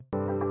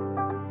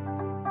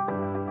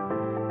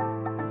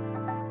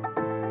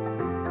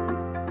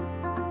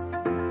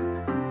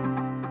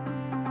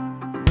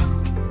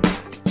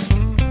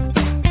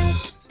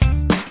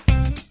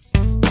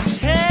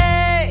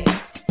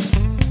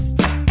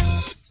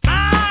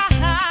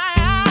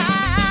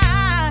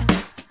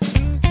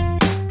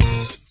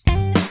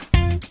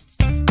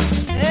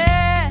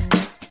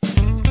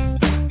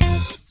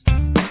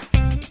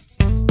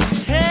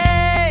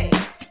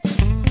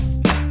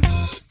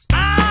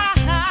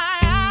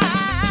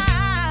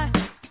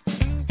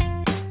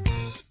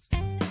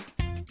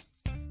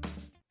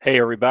Hey,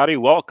 everybody,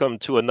 welcome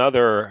to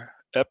another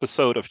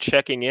episode of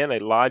Checking In, a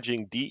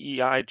Lodging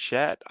DEI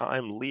chat.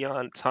 I'm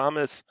Leon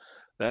Thomas.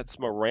 That's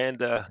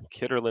Miranda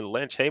Kitterlin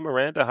Lynch. Hey,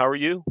 Miranda, how are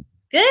you?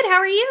 Good. How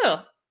are you?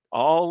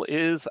 All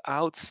is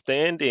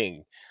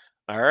outstanding.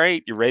 All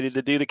right, you ready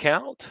to do the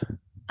count?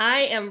 I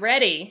am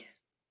ready.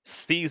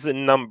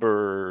 Season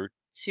number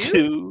Two,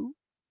 two,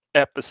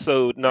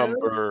 episode episode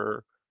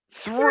number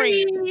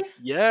three. three.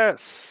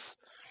 Yes,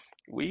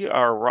 we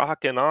are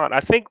rocking on. I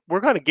think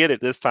we're going to get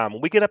it this time.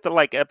 When we get up to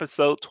like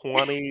episode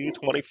 20,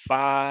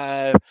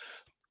 25.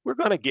 We're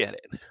gonna get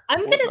it. I'm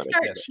We're gonna gonna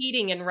start get it.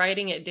 cheating and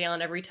writing it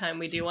down every time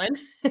we do one.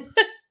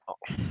 Oh.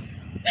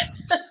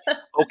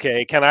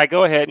 Okay, can I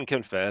go ahead and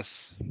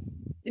confess?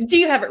 Do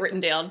you have it written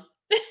down?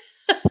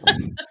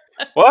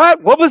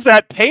 What? What was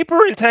that?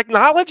 Paper and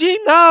technology?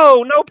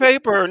 No, no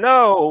paper.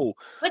 No.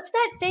 What's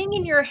that thing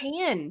in your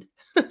hand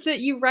that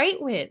you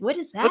write with? What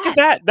is Look at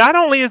that? that. Not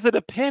only is it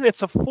a pen,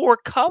 it's a four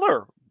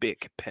color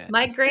big pen.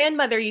 My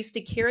grandmother used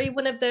to carry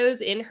one of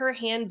those in her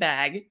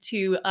handbag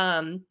to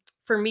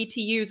for me to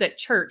use at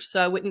church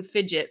so I wouldn't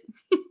fidget.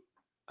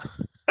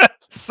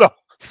 So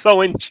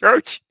so in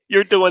church,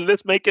 you're doing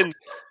this, making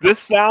this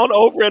sound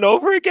over and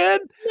over again?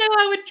 No,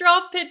 I would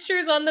draw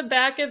pictures on the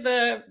back of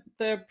the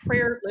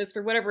prayer list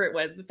or whatever it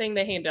was, the thing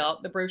they hand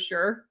out, the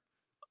brochure.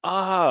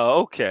 Ah,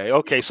 okay,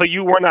 okay. So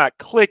you were not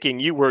clicking,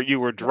 you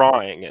were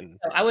drawing and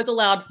So I was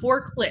allowed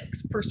 4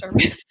 clicks per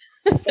service.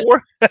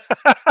 four.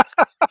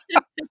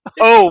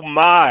 Oh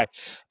my.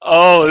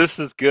 Oh, this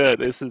is good.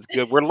 This is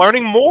good. We're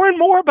learning more and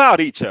more about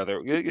each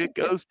other. It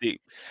goes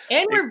deep.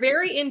 And It- we're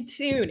very in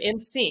tune, in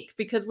sync,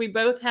 because we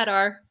both had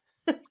our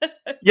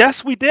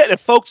yes, we did. And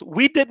folks,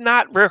 we did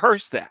not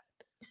rehearse that.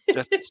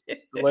 Just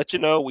to let you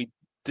know, we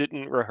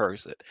didn't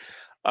rehearse it.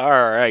 All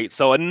right.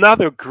 So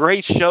another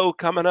great show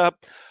coming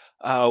up.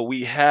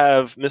 We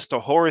have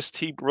Mr. Horace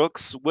T.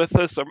 Brooks with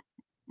us.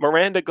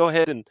 Miranda, go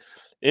ahead and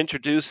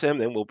introduce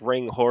him, and we'll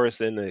bring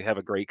Horace in to have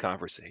a great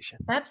conversation.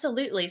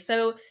 Absolutely.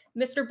 So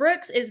Mr.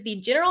 Brooks is the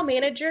general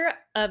manager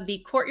of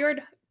the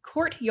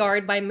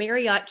Courtyard by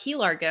Marriott Key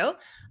Largo.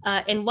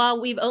 And while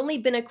we've only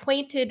been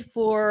acquainted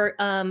for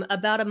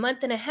about a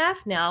month and a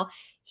half now,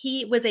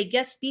 he was a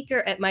guest speaker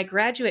at my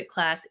graduate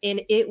class,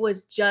 and it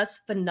was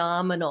just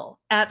phenomenal.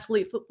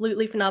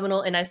 Absolutely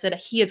phenomenal. And I said,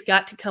 he has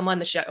got to come on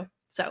the show.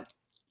 So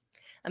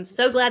I'm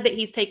so glad that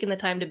he's taken the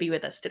time to be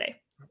with us today.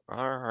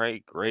 All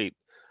right, great.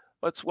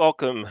 Let's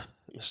welcome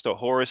Mr.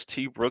 Horace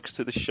T. Brooks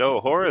to the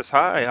show. Horace,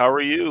 hi, how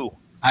are you?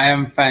 I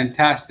am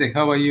fantastic.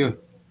 How are you?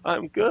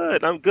 I'm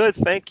good. I'm good.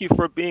 Thank you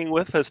for being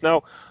with us.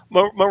 Now,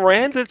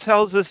 Miranda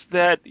tells us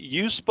that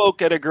you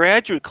spoke at a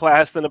graduate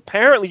class and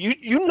apparently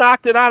you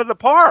knocked it out of the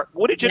park.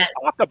 What did you Yes.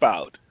 talk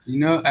about? You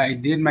know, I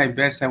did my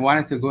best. I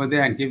wanted to go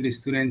there and give the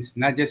students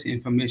not just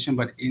information,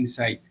 but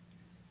insight.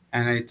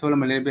 And I told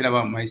them a little bit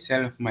about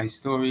myself, my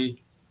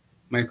story,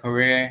 my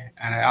career,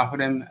 and I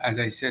offered them, as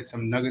I said,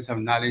 some nuggets of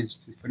knowledge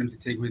for them to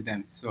take with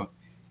them. So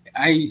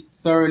I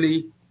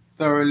thoroughly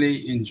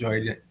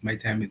enjoyed my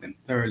time with them.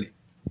 Thoroughly.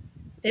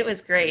 It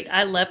was great.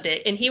 I loved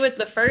it. And he was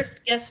the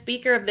first guest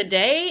speaker of the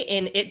day,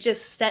 and it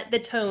just set the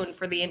tone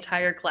for the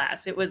entire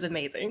class. It was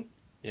amazing.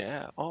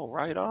 Yeah. Oh,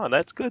 right on.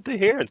 That's good to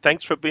hear. And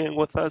thanks for being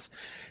with us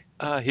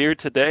here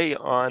today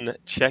on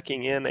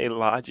Checking In, a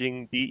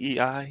Lodging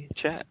DEI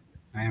chat.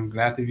 I am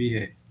glad to be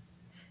here.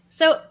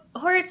 So,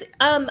 Horace,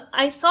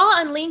 I saw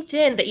on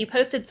LinkedIn that you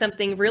posted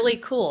something really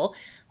cool,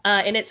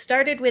 and it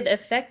started with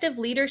effective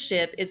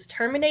leadership is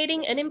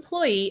terminating an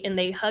employee and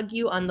they hug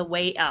you on the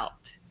way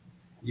out.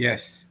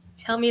 Yes.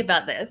 Tell me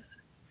about this.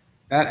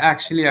 That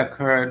actually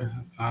occurred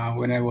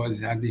when I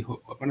was at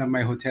one of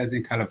my hotels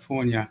in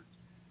California.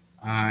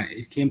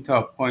 It came to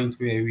a point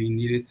where we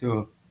needed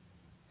to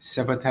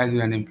sabotage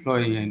with an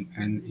employee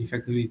and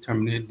effectively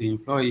terminate the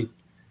employee.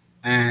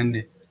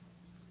 And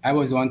I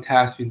was on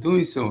task with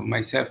doing so,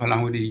 myself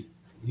along with the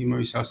human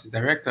resources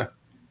director.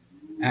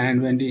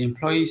 And when the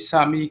employee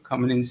saw me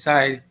coming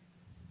inside,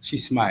 she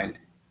smiled.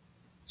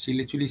 She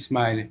literally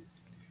smiled.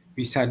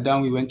 We sat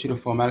down, we went through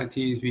the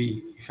formalities,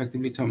 we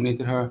effectively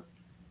terminated her.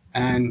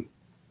 And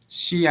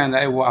she and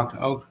I walked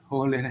out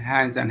holding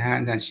hands and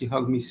hands, and she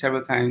hugged me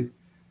several times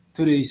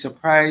to the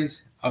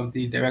surprise of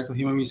the director of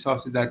human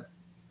resources that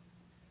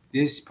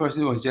this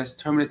person was just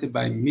terminated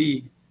by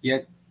me,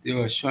 yet they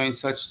were showing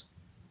such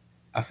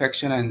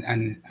affection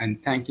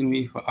and thanking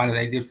me for all that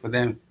I did for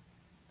them.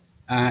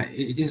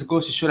 It just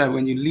goes to show that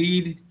when you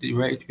lead the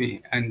right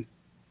way, and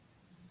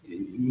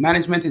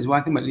management is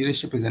one thing, but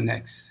leadership is the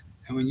next.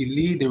 And when you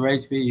lead the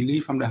right way, you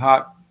lead from the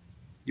heart,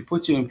 you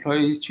put your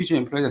employees, treat your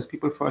employees as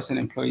people first and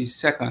employees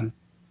second.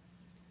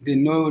 They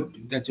know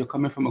that you're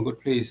coming from a good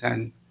place.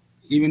 And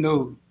even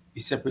though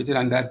we separated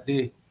on that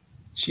day,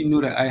 she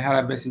knew that I had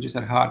her best interest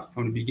at heart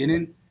from the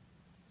beginning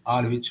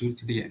all the way through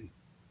to the end.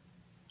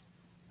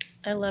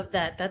 I love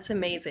that. That's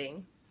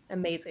amazing.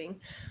 Amazing.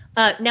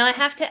 Now, I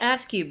have to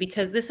ask you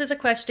because this is a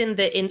question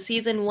that in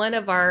season one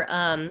of our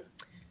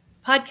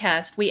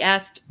podcast, we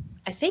asked,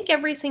 I think,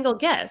 every single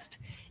guest.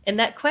 And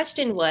that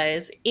question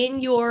was in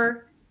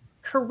your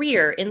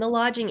career in the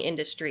lodging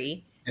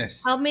industry,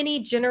 Yes. How many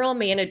general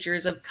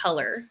managers of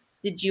color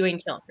did you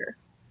encounter?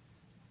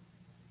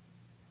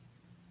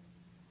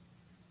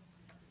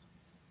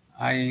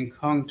 I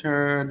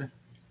encountered,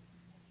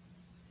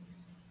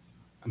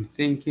 I'm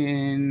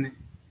thinking,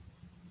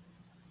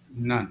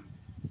 none.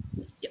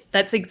 Yep,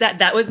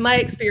 that was my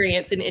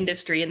experience in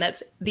industry, and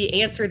that's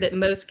the answer that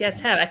most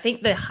guests have. I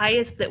think the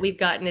highest that we've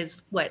gotten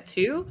is what,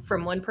 two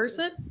from one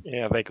person?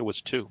 Yeah, I think it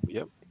was 2.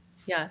 Yep.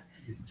 Yeah.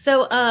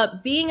 So,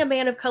 being a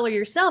man of color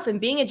yourself and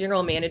being a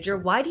general manager,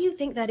 why do you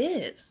think that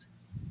is?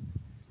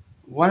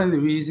 One of the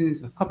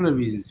reasons, a couple of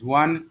reasons.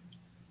 One,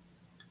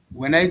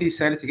 when I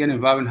decided to get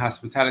involved in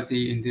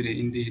hospitality in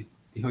the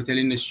hotel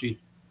industry,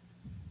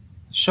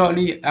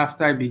 shortly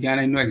after I began,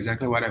 I knew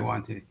exactly what I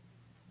wanted.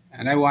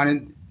 And I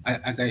wanted,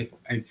 as I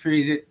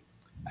phrase it,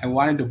 I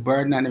wanted the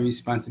burden and the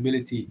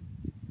responsibility.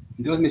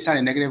 Those may sound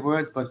in negative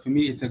words, but for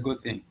me, it's a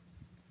good thing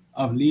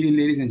of leading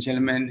ladies and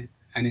gentlemen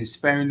and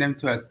inspiring them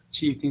to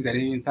achieve things that they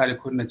even thought they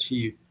couldn't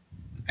achieve.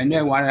 I knew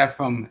I wanted that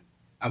from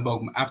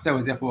about after I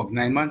was there for about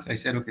 9 months. I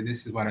said, okay,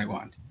 this is what I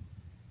want.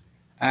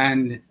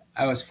 And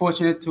I was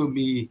fortunate to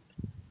be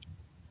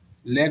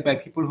led by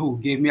people who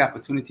gave me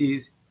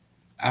opportunities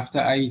after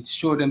I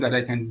showed them that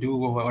I can do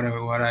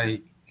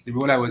the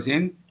role I was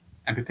in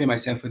and prepare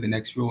myself for the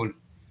next role.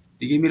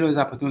 They gave me those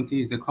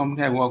opportunities, the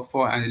company I worked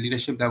for and the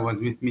leadership that was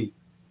with me.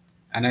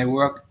 And I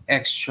worked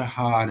extra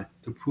hard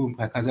to prove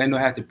because I know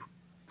I had to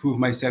prove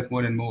myself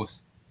more than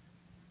most.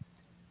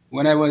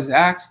 When I was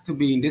asked to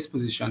be in this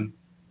position,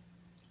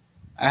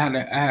 I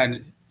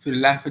had for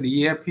the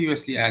year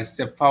previously I had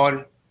stepped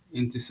forward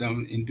into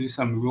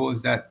some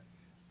roles that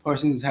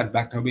persons had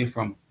backed away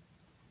from.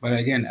 But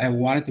again, I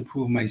wanted to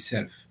prove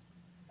myself.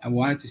 I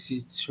wanted to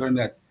show them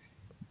that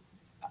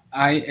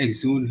I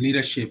exude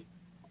leadership,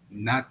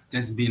 not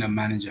just being a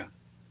manager.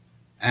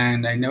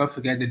 And I never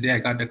forget the day I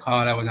got the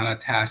call. I was on a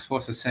task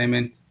force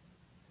assignment,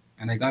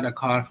 and I got a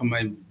call from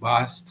my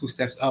boss 2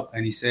 steps up,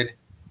 and he said,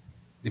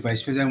 "The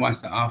vice president wants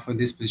to offer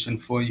this position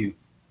for you.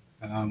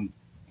 Um,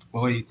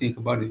 what do you think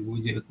about it?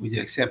 Would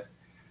you accept?"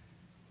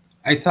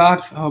 I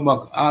thought for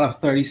about all of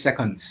 30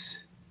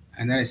 seconds,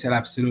 and then I said,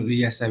 "Absolutely,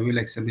 yes, I will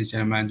accept the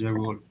general manager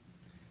role,"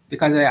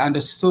 because I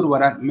understood what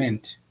that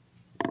meant,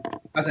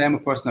 as I am a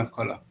person of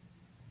color.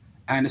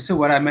 I understood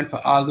what I meant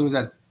for all those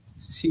that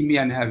see me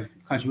and have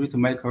contributed to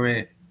my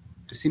career.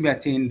 To see me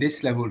attain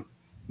this level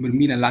would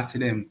mean a lot to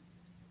them.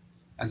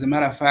 As a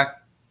matter of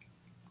fact,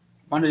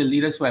 one of the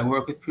leaders who I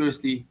work with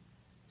previously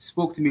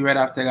spoke to me right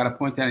after I got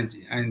appointed,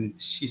 and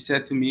she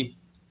said to me,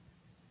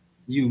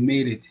 "You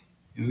made it,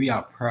 and we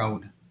are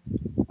proud."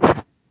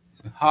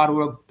 So hard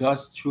work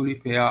does truly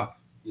pay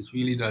off. It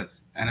really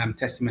does, and I'm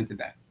testament to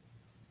that.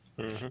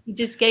 Mhm. You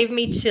just gave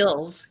me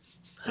chills.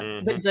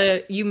 Mhm. But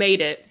the you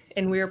made it,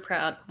 and we're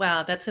proud.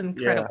 Wow, that's Yeah.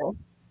 incredible.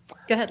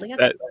 Go ahead,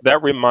 Leah.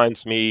 That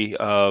reminds me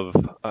of,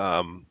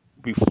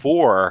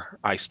 before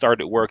I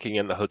started working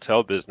in the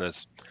hotel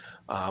business,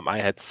 I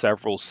had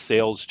several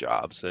sales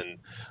jobs, and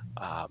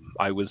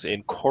I was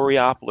in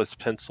Coriopolis,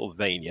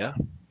 Pennsylvania,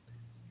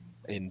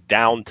 in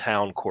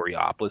downtown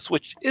Coriopolis,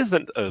 which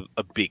isn't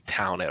a big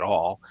town at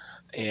all.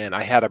 And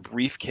I had a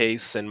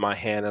briefcase in my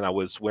hand, and I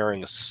was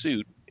wearing a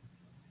suit.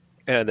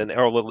 And an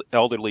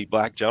elderly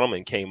black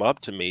gentleman came up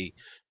to me,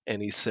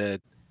 and he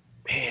said,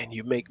 "Man,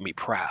 you make me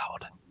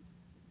proud."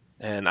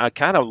 And I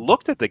kind of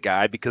looked at the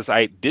guy because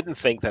I didn't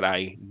think that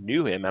I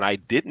knew him, and I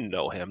didn't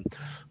know him.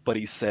 But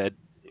he said,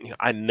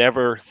 "I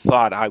never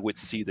thought I would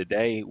see the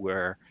day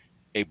where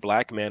a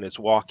black man is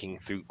walking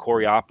through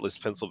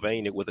Coriopolis,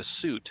 Pennsylvania with a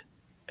suit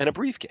and a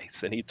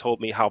briefcase." And he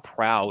told me how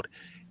proud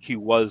he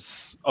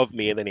was of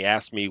me. And then he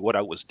asked me what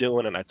I was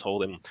doing, and I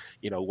told him,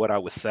 what I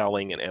was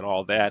selling and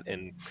all that.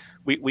 And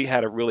we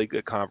had a really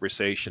good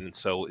conversation.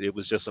 So it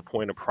was just a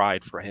point of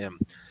pride for him.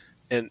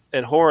 And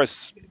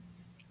Horace,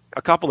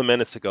 a couple of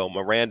minutes ago,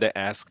 Miranda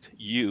asked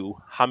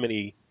you how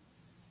many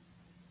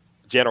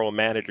general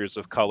managers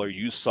of color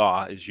you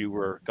saw as you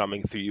were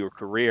coming through your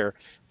career.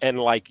 And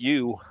like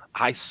you,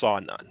 I saw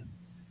none.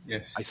 I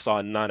Yes,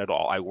 saw none at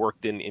all. I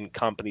worked in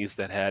companies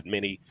that had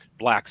many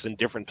blacks in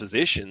different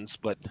positions,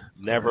 but correct.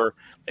 never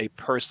a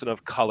person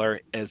of color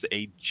as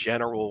a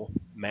general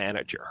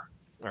manager.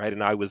 Right.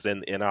 And I was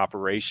in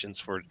operations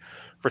for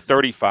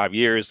 35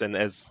 years, and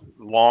as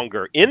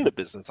longer in the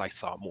business, I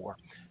saw more.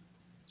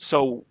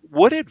 So,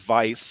 what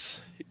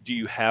advice do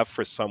you have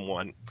for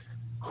someone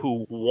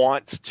who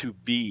wants to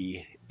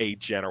be a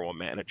general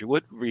manager?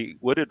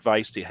 What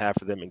advice do you have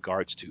for them in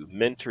regards to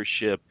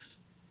mentorship,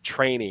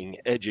 training,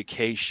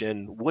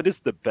 education? What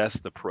is the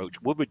best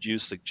approach? What would you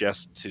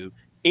suggest to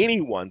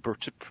anyone,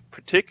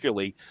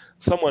 particularly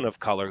someone of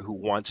color who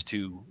wants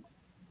to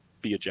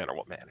be a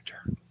general manager?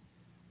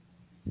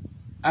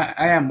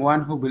 I am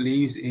one who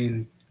believes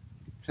in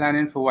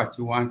planning for what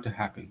you want to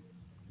happen.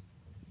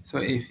 So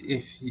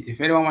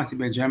if anyone wants to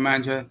be a general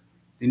manager,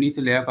 they need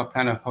to lay out a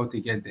plan of how to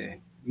get there,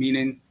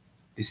 meaning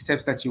the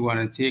steps that you want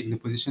to take, the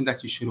position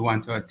that you should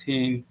want to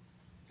attain,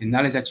 the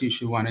knowledge that you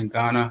should want to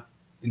garner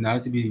in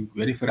order to be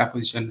ready for that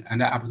position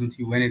and that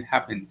opportunity when it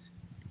happens.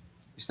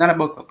 It's not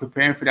about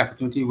preparing for the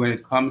opportunity when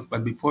it comes,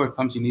 but before it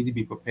comes, you need to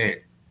be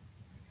prepared.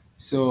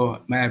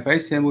 So my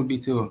advice to him would be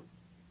to,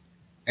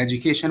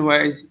 education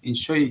wise,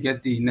 ensure you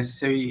get the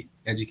necessary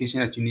education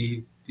that you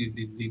need,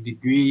 the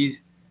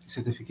degrees,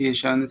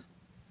 certifications.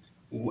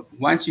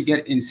 Once you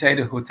get inside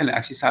the hotel and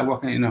actually start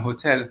working in a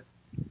hotel,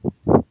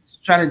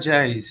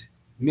 strategize.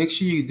 Make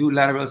sure you do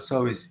lateral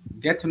service.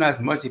 Get to know as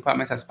much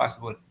departments as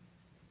possible.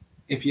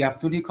 If your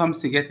opportunity comes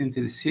to get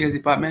into the sales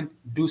department,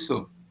 do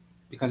so.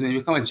 Because when you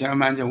become a general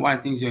manager, one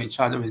of the things you're in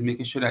charge of is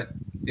making sure that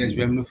there's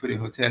revenue for the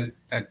hotel,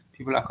 that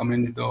people are coming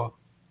in the door,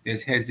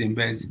 there's heads in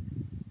beds.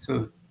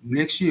 So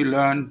make sure you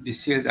learn the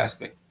sales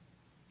aspect,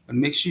 but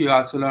make sure you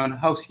also learn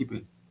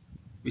housekeeping,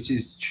 which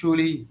is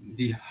truly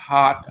the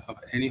heart of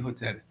any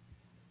hotel.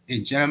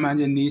 A general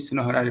manager needs to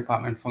know how that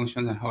department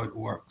functions and how it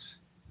works.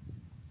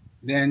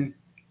 Then,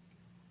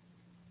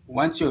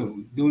 once you're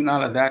doing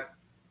all of that,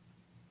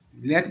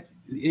 let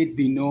it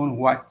be known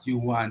what you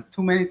want.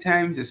 Too many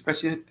times,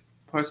 especially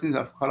persons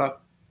of color,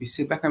 we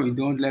sit back and we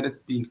don't let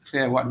it be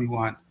clear what we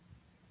want.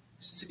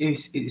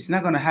 It's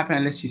not going to happen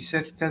unless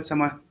you tell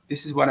someone,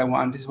 this is what I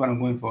want, this is what I'm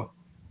going for.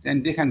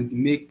 Then they can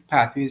make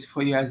pathways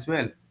for you as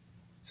well.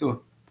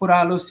 So put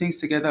all those things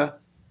together,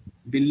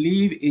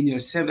 believe in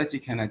yourself that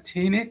you can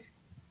attain it,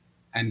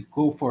 and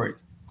go for it.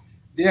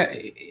 There,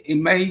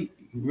 in my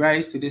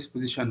rise to this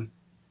position,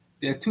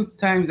 there are two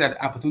times that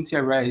opportunity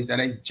arose that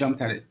I jumped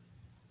at it.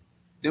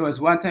 There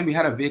was one time we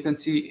had a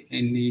vacancy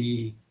in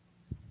the,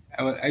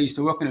 I used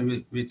to work in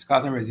the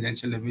Ritz-Carlton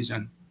Residential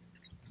Division,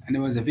 and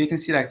there was a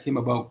vacancy that came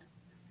about.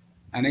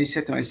 And I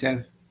said to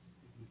myself,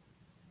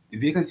 the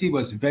vacancy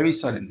was very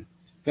sudden,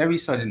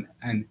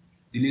 and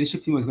the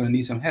leadership team was going to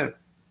need some help.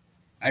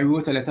 I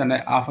wrote a letter and I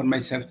offered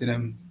myself to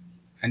them,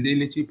 and they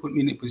literally put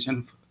me in a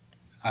position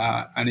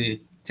on a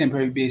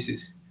temporary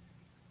basis.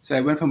 So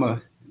I went from a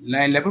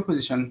line level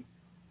position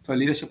to a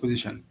leadership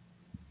position.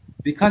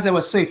 Because I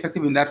was so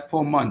effective in that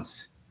 4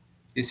 months,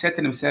 they said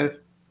to themselves,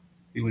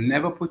 we will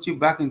never put you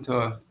back into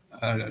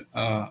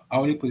a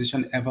hourly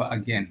position ever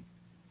again.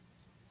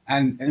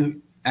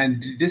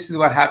 And this is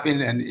what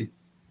happened, and it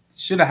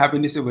should have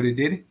happened this way, but it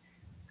did.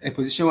 A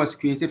position was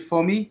created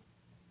for me,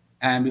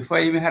 and before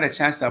I even had a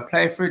chance to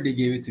apply for it, they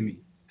gave it to me.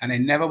 And I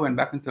never went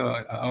back into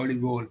an hourly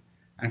role.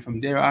 And from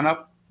there on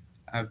up,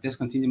 I've just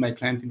continued my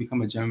climb to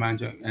become a general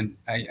manager. And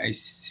I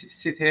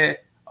sit here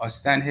or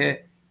stand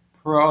here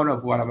proud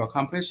of what I've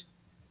accomplished,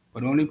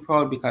 but only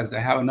proud because I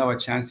have now a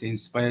chance to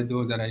inspire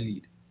those that I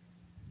lead.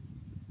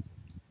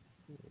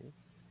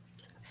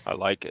 I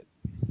like it.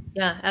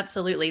 Yeah,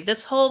 absolutely.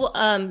 This whole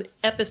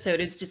episode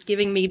is just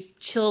giving me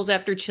chills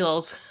after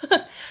chills.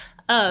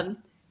 um,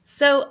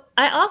 so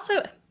I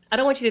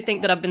don't want you to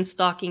think that I've been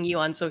stalking you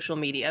on social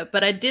media,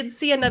 but I did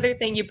see another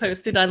thing you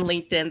posted on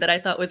LinkedIn that I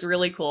thought was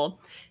really cool.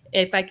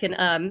 If I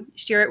can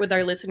share it with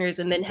our listeners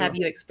and then have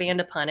Sure, you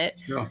expand upon it.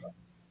 sure.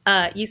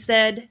 You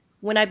said,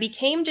 when I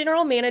became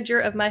general manager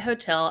of my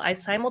hotel, I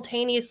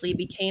simultaneously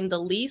became the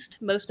least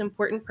most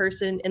important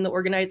person in the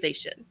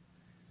organization.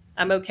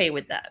 I'm okay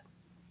with that.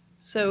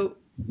 So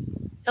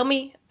tell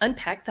me,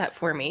 unpack that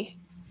for me.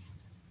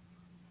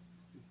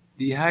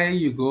 The higher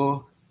you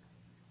go,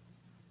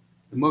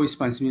 the more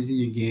responsibility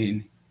you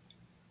gain,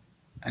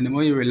 and the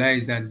more you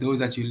realize that those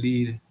that you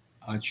lead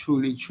are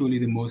truly, truly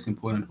the most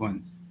important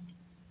ones.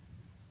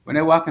 When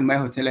I walk in my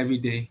hotel every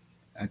day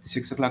at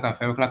 6 o'clock or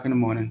 5 o'clock in the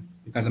morning,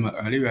 because I'm an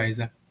early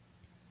riser,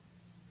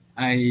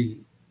 I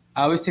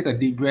always take a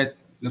deep breath,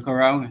 look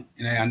around,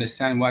 and I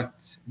understand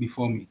what's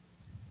before me.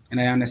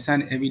 And I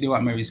understand every day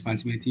what my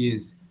responsibility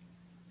is.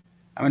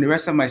 And when the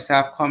rest of my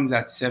staff comes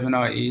at 7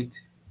 or 8,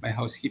 my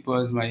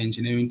housekeepers, my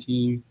engineering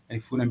team, my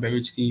food and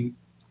beverage team,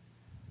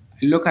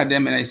 I look at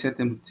them and I say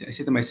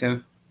to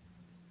myself,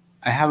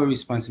 I have a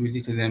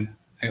responsibility to them.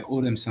 I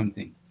owe them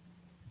something.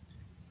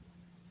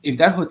 If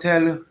that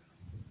hotel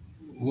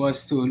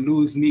was to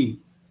lose me,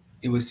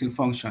 it will still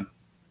function.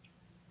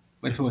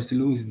 But if it was to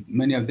lose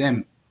many of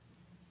them,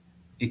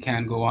 it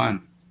can't go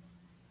on.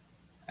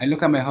 I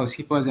look at my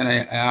housekeepers and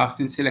I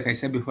often say, like I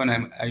said before,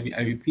 and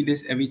I repeat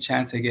this every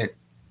chance I get.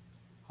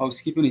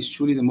 Housekeeping is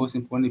truly the most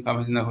important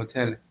department in a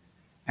hotel,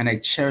 and I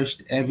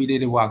cherished every day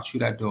they walk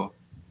through that door.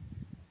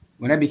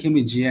 When I became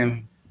the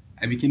GM,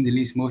 I became the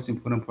least most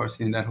important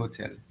person in that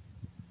hotel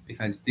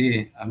because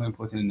they are more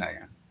important than I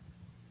am.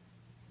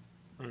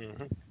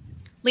 Mhm.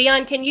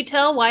 Leon, can you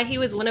tell why he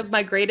was one of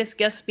my greatest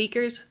guest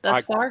speakers thus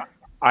I far?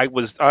 I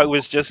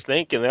was just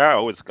thinking there. I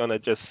was gonna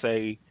just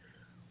say,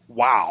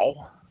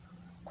 wow,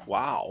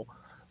 wow,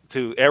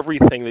 to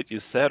everything that you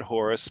said,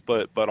 Horace.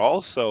 But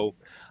also,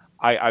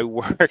 I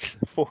worked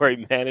for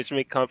a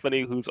management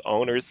company whose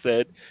owner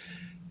said,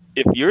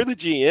 if you're the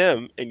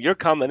GM and you're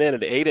coming in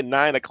at 8 and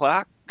 9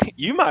 o'clock,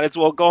 You might as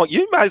well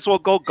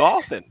go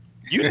golfing.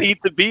 You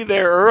need to be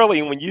there early.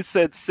 And when you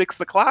said 6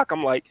 o'clock,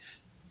 I'm like,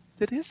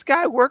 did this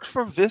guy work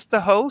for Vista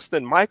Host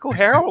and Michael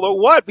Harrell or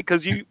what?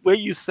 Because you where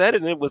you said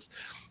it, and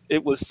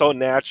it was so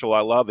natural.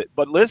 I love it.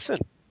 But listen,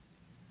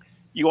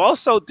 you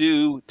also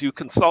do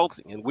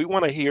consulting, and we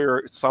want to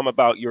hear some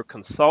about your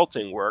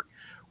consulting work.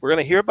 We're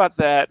going to hear about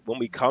that when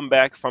we come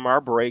back from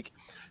our break.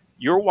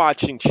 You're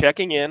watching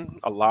Checking In,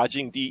 a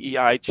lodging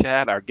DEI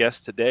chat. Our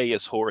guest today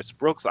is Horace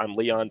Brooks. I'm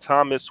Leon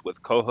Thomas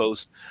with co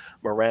host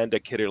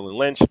Miranda Kitterlin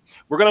Lynch.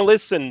 We're going to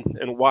listen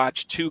and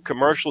watch two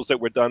commercials that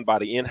were done by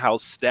the in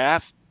house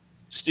staff,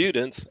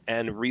 students,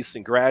 and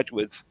recent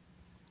graduates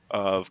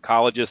of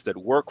colleges that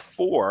work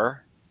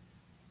for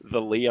the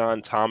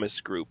Leon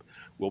Thomas Group.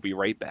 We'll be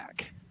right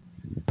back.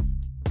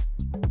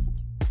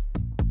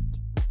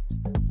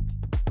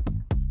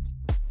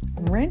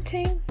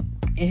 Renting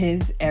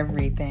is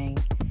everything.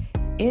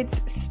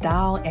 It's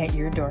style at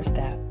your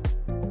doorstep,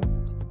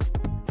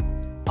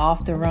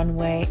 off the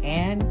runway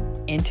and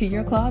into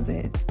your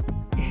closet.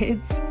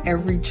 It's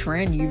every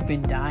trend you've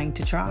been dying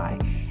to try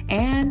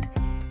and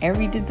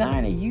every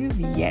designer you've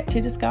yet to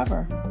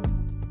discover.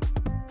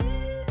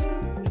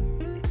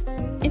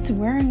 It's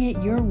wearing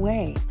it your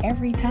way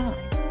every time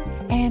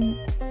and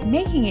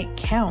making it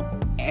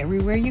count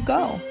everywhere you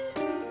go.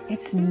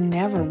 It's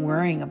never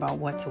worrying about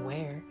what to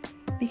wear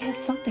because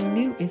something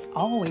new is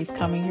always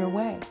coming your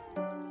way.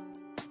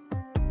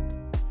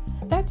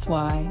 That's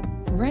why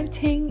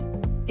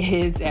renting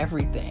is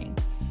everything.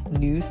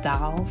 New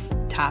styles,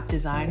 top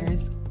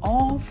designers,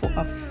 all for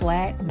a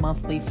flat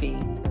monthly fee.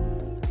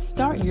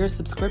 Start your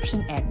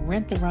subscription at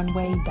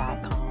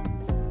renttherunway.com.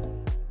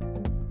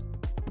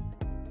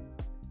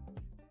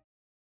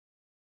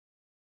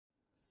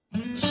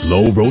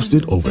 Slow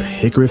roasted over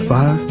hickory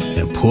fire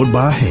and pulled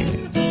by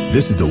hand.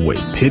 This is the way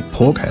pit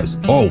pork has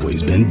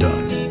always been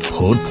done.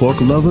 Pulled pork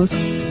lovers,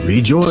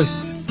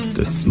 rejoice.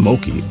 The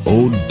smoky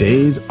old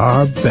days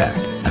are back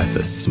at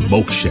the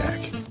Smoke Shack.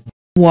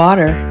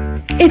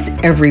 Water. It's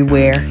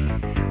everywhere.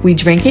 We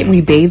drink it, we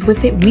bathe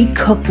with it, we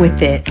cook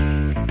with it.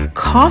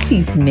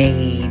 Coffee's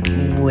made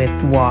with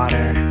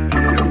water.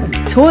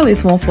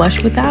 Toilets won't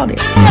flush without it.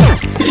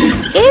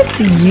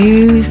 It's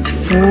used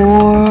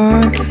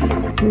for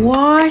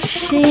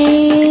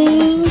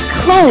washing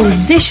clothes,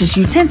 dishes,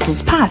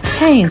 utensils, pots,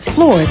 pans,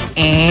 floors,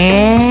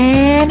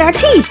 and our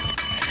teeth.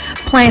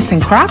 Plants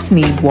and crops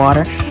need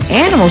water,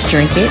 animals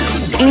drink it,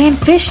 and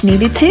fish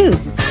need it too.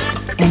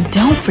 And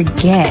don't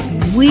forget,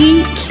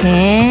 we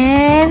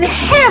can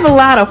have a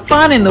lot of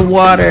fun in the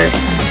water.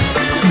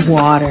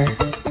 Water.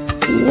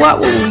 What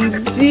would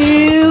we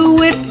do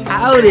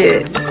without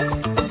it?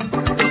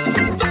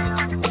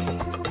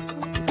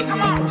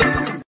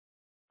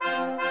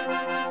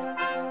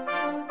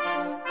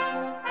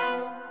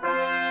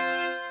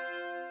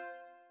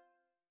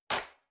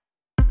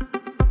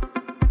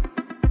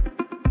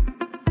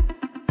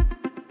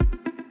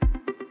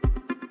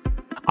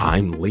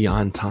 I'm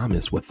Leon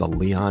Thomas with the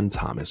Leon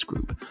Thomas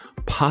Group.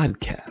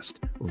 Podcast,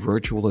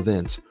 virtual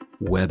events,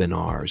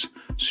 webinars,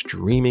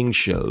 streaming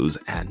shows,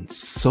 and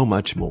so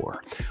much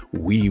more.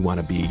 We want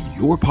to be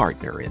your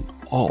partner in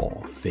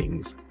all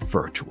things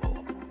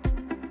virtual.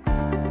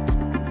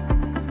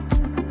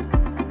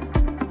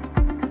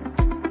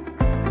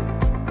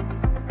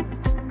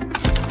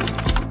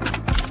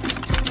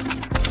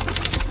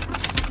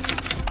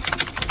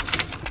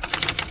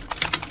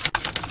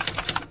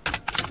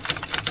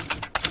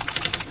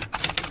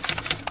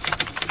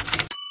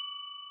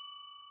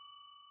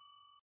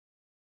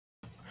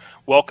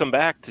 Welcome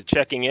back to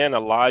Checking In, a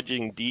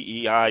lodging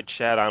DEI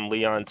chat. I'm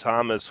Leon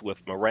Thomas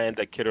with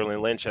Miranda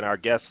Kitterlin Lynch and our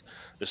guest,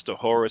 Mr.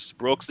 Horace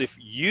Brooks. If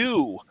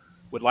you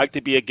would like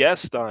to be a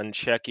guest on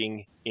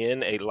Checking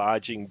In, a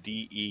lodging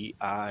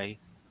DEI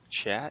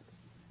chat,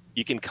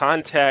 you can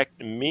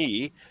contact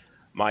me.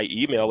 My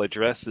email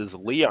address is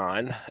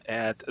leon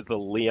at the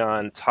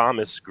Leon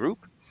Thomas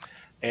Group.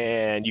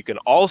 And you can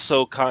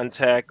also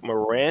contact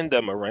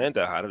Miranda.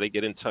 Miranda, how do they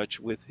get in touch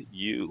with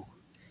you?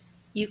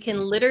 You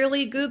can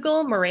literally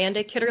Google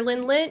Miranda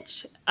Kitterlin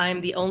Lynch. I'm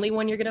the only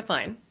one you're going to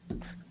find.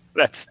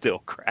 That still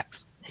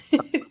cracks.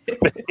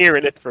 Been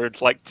hearing it for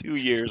like 2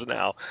 years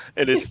now,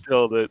 and it's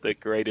still the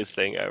greatest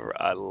thing ever.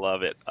 I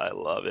love it. I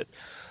love it.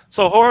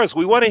 So Horace,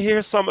 we want to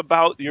hear some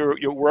about your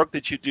work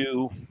that you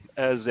do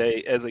as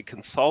a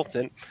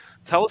consultant.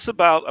 Tell us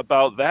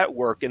about that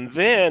work, and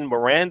then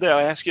Miranda, I'll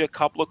ask you a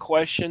couple of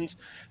questions,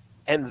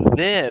 and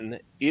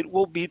then it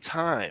will be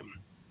time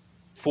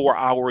for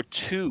our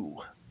two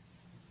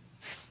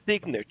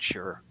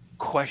signature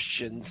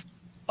questions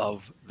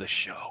of the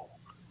show.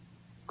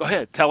 Go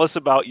ahead, tell us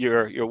about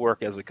your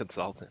work as a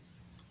consultant.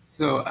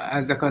 So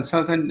as a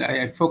consultant,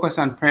 I focus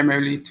on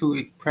primarily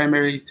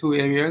two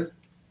areas.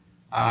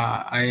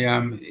 I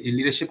am a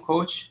leadership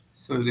coach.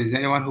 So if there's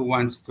anyone who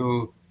wants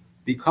to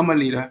become a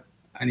leader,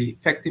 an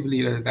effective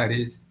leader, that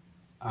is,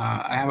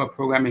 I have a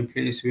program in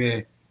place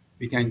where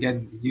we can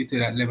get you to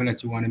that level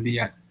that you want to be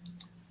at.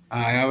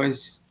 I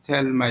always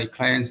tell my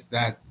clients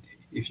that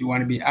if you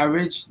want to be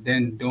average,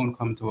 then don't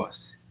come to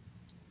us.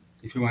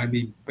 If you want to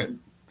be better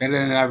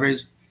than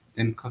average,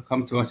 then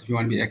come to us if you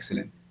want to be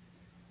excellent.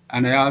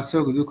 And I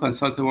also do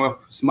consulting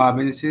work for small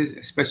businesses,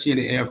 especially in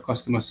the area of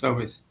customer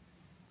service.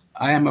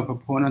 I am a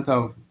proponent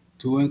of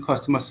doing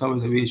customer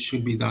service the way it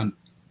should be done,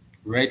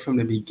 right from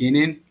the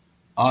beginning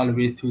all the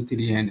way through to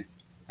the end.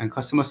 And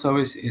customer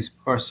service is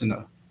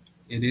personal.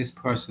 It is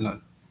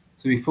personal.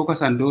 So we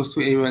focus on those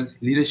two areas,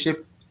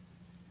 leadership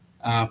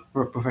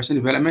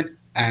professional development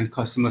and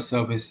customer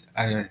service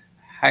at a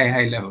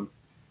high level.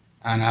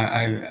 And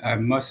I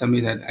must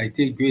admit that I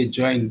take great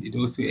joy in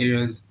those two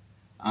areas.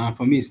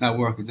 For me, it's not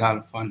work; it's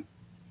all fun.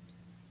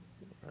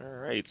 All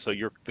right. So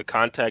the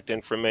contact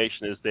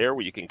information is there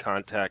where you can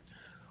contact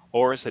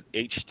Horace at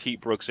HT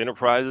Brooks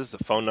Enterprises.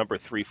 The phone number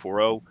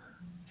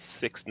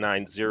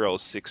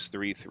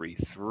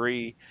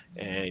 340-690-6333.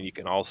 And you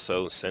can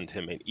also send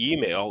him an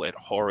email at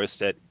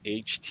Horace at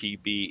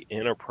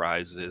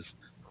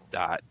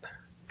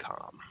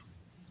htbenterprises.com.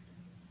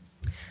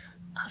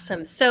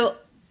 Awesome. So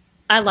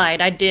I lied.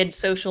 I did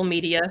social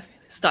media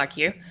stalk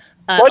you.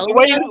 What? Only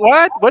Wait,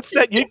 what? What's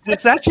that?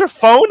 Is that your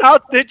phone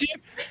out? Did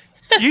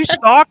you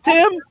stalked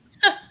him?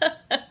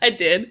 I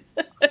did.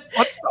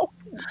 What?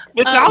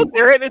 It's out Um,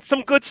 there and it's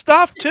some good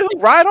stuff too.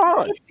 Right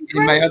on. it's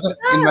great stuff.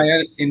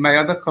 In my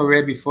other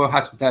career before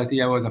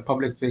hospitality, I was a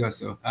public figure,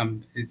 so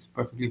it's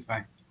perfectly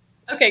fine.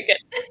 Okay, good.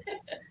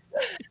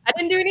 I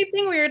didn't do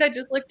anything weird. I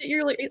just looked at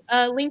your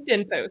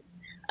LinkedIn post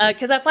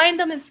because I find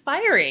them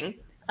inspiring.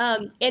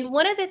 And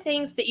one of the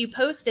things that you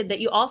posted that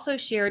you also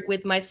shared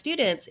with my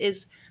students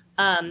is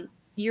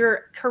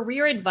your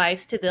career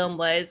advice to them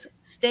was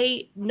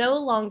stay no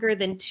longer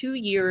than 2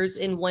 years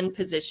in one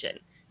position,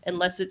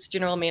 unless it's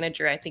general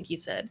manager, I think you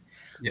said.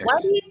 Why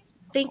do Yes. you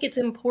think it's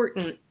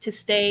important to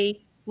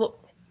stay? Well,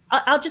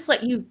 I'll just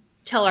let you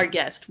tell our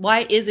guest.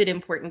 Why is it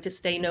important to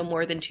stay no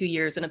more than 2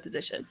 years in a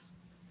position?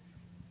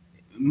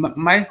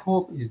 My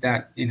hope is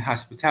that in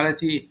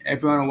hospitality,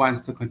 everyone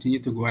wants to continue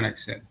to grow and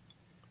excel.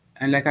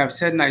 And like I've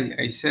said, and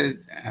I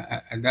said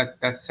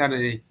that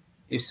Saturday,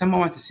 if someone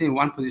wants to stay in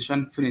one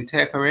position for the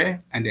entire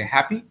career and they're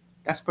happy,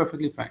 that's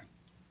perfectly fine.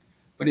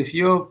 But if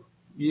your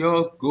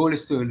goal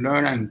is to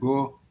learn and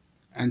grow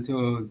and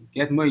to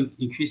get more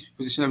increased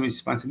position of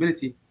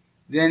responsibility,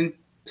 then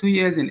 2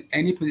 years in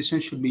any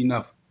position should be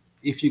enough.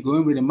 If you go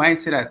in with the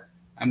mindset that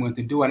I'm going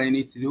to do what I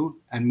need to do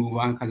and move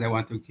on because I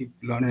want to keep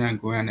learning and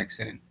growing and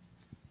excelling.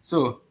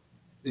 So,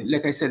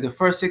 like I said, the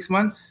first 6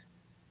 months,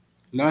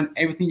 learn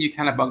everything you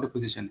can about the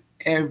position,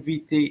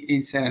 everything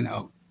inside and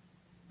out.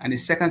 And the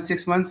second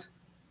 6 months,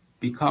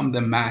 become the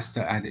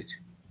master at it.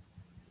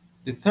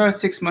 The third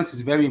 6 months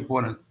is very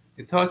important.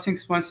 The third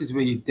 6 months is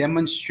where you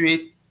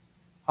demonstrate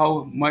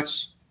how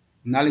much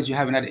knowledge you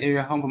have in that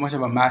area, how much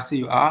of a master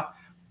you are.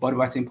 But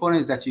what's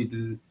important is that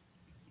you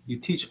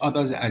teach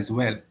others as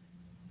well.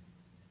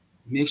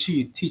 Make sure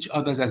you teach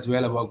others as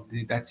well about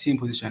that same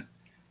position.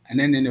 And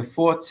then in the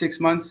fourth 6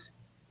 months,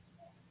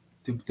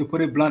 to put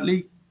it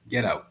bluntly,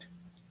 get out.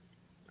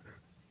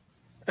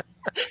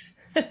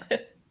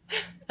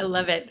 I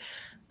love it.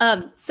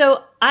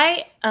 So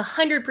I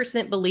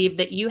 100% believe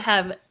that you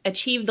have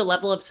achieved the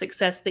level of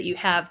success that you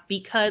have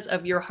because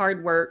of your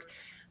hard work.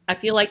 I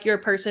feel like you're a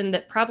person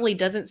that probably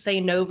doesn't say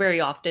no very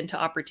often to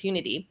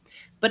opportunity.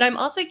 But I'm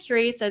also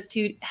curious as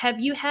to have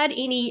you had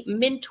any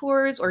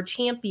mentors or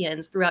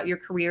champions throughout your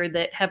career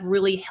that have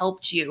really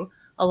helped you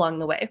along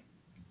the way?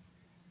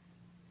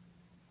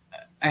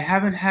 I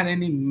haven't had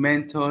any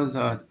mentors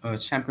or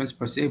champions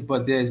per se,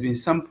 but there's been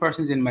some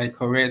persons in my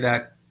career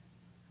that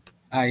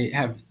I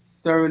have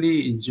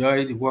thoroughly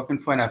enjoyed working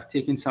for and I've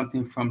taken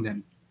something from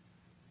them.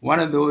 One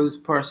of those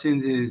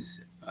persons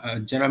is a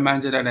general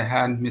manager that I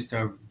had,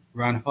 Mr.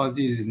 Ron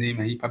Halsey is his name,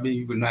 and he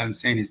probably will know I'm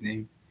saying his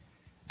name.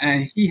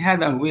 And he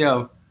had a way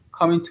of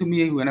coming to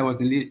me when I was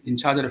in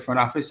charge of the front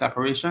office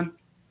operation,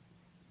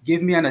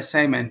 give me an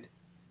assignment,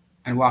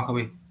 and walk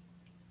away.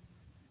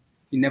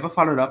 He never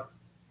followed up.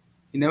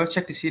 He never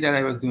checked to see that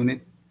I was doing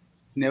it.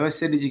 He never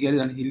said, "Did you get it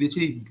done?" He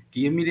literally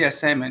gave me the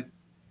assignment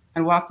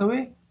and walked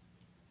away.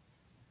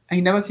 And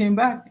he never came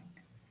back.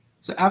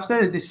 So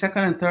after the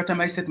second and third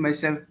time, I said to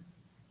myself,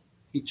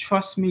 he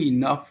trusts me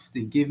enough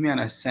to give me an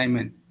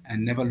assignment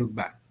and never look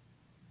back.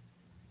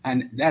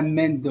 And that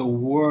meant the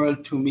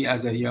world to me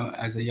as a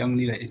young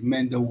leader. It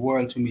meant the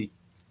world to me.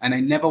 And I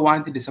never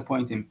wanted to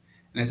disappoint him.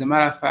 And as a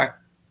matter of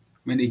fact,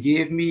 when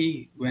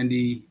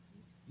the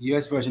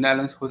US Virgin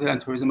Islands Hotel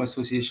and Tourism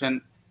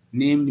Association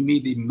named me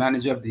the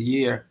manager of the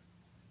year,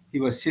 he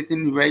was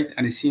sitting right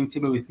at the same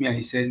table with me and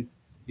he said,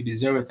 "You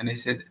deserve it." And I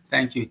said,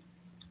 "Thank you."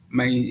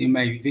 In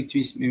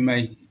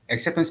my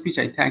acceptance speech,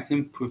 I thanked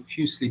him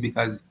profusely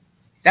because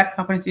that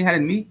confidence he had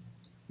in me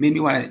made me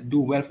want to do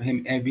well for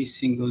him every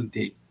single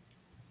day.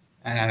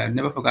 And I've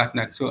never forgotten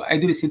that. So I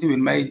do the same thing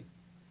with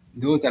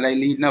those that I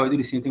lead now. I do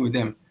the same thing with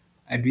them.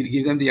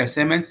 Give them the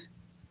assignments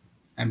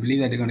and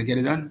believe that they're going to get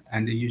it done,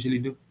 and they usually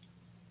do.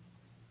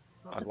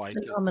 I That's like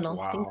it. phenomenal.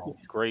 Thank you. Wow.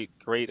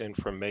 Great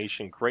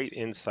information. Great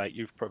insight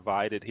you've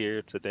provided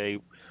here today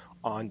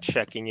on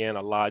checking in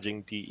a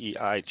lodging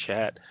DEI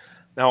chat.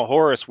 Now,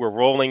 Horace, we're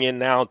rolling in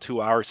now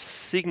to our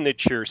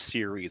signature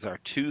series, our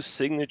two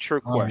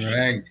signature All questions.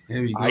 right,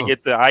 here we go.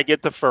 I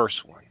get the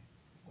first one.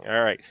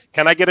 All right.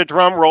 Can I get a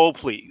drum roll,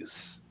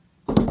 please?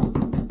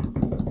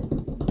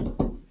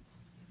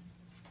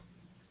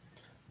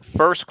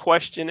 First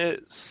question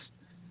is,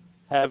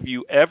 have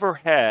you ever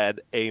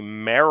had a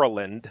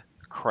Maryland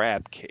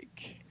crab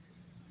cake?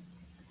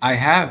 I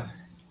have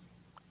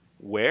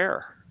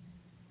Where?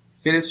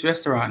 Phillips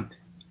Restaurant.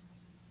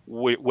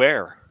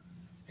 Where?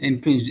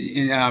 In Prince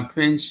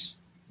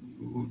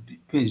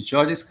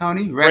George's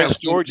County, right Prince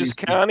outside George's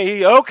DC.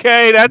 County.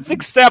 Okay, that's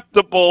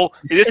acceptable.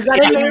 Is It's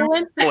that in in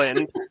Maryland?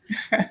 Maryland.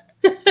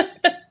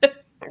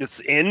 It's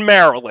in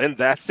Maryland.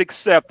 That's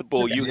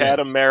acceptable. You had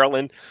Yes,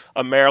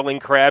 A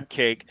Maryland crab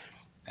cake.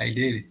 I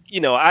did.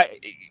 You know,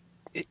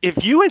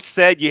 if you had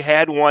said you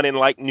had one in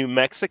like New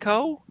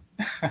Mexico,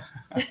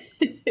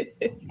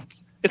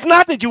 it's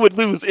not that you would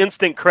lose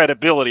instant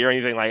credibility or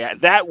anything like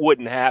that. That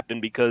wouldn't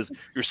happen because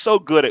you're so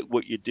good at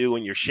what you do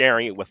and you're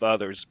sharing it with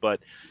others. But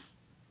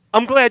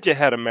I'm glad you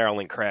had a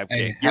Maryland crab I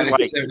cake. You're had it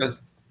like, several.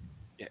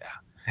 yeah,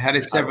 I had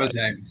it all several right,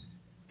 times.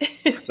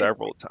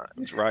 several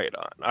times. Right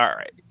on. All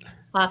right.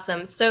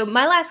 Awesome. So,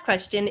 my last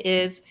question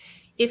is,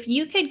 if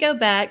you could go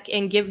back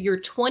and give your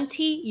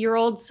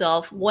 20-year-old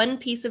self one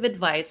piece of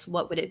advice,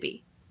 what would it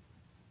be?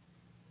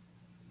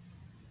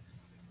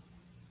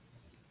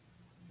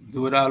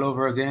 Do it all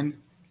over again,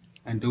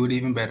 and do it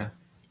even better.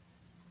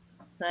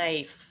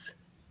 Nice.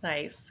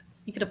 Nice.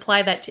 You could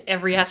apply that to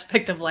every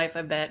aspect of life,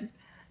 I bet.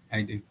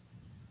 I do.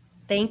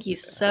 Thank you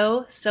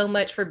so, so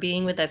much for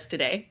being with us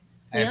today.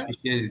 I Yeah.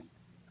 appreciate it.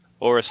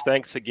 Horace,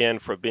 thanks again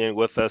for being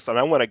with us. And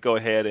I want to go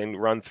ahead and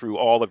run through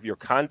all of your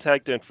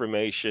contact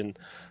information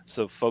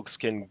so folks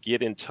can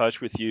get in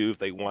touch with you if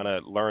they want to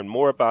learn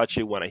more about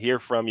you, want to hear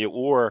from you,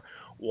 or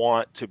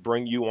want to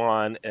bring you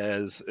on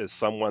as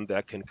someone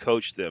that can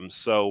coach them.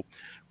 So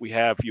we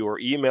have your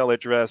email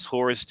address,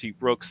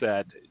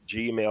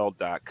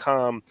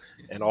 horacetbrooks@gmail.com.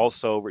 And Yes.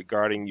 also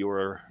regarding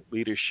your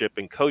leadership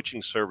and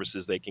coaching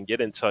services, they can get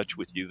in touch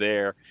with you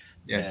there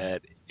Yes.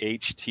 at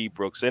HT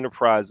Brooks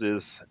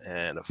Enterprises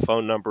and a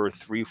phone number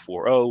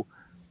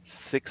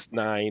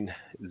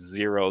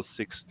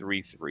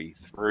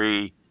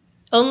 340-690-6333.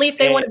 Only if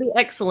they And want to be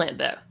excellent,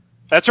 though.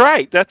 that's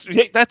right. That's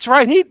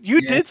right. You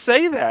Yes. did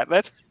say that.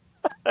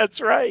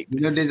 That's right.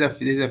 There's a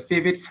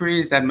favorite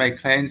phrase that my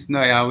clients know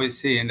I always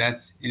say, and I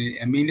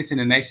mean this in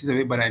the nicest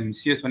way, but I'm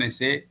serious when I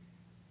say it.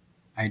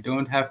 I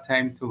don't have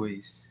time to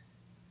waste.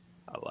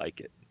 I like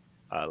it.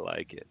 I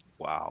like it.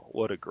 Wow,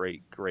 what a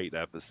great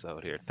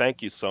episode here.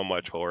 Thank you so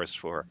much, Horace,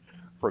 for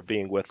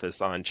being with us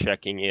on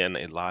Checking In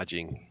a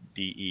Lodging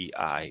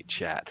DEI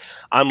chat.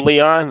 I'm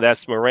Leon.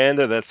 That's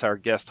Miranda. That's our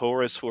guest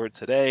Horace for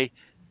today.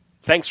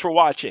 Thanks for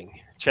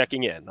watching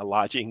Checking In a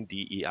Lodging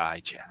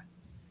DEI chat.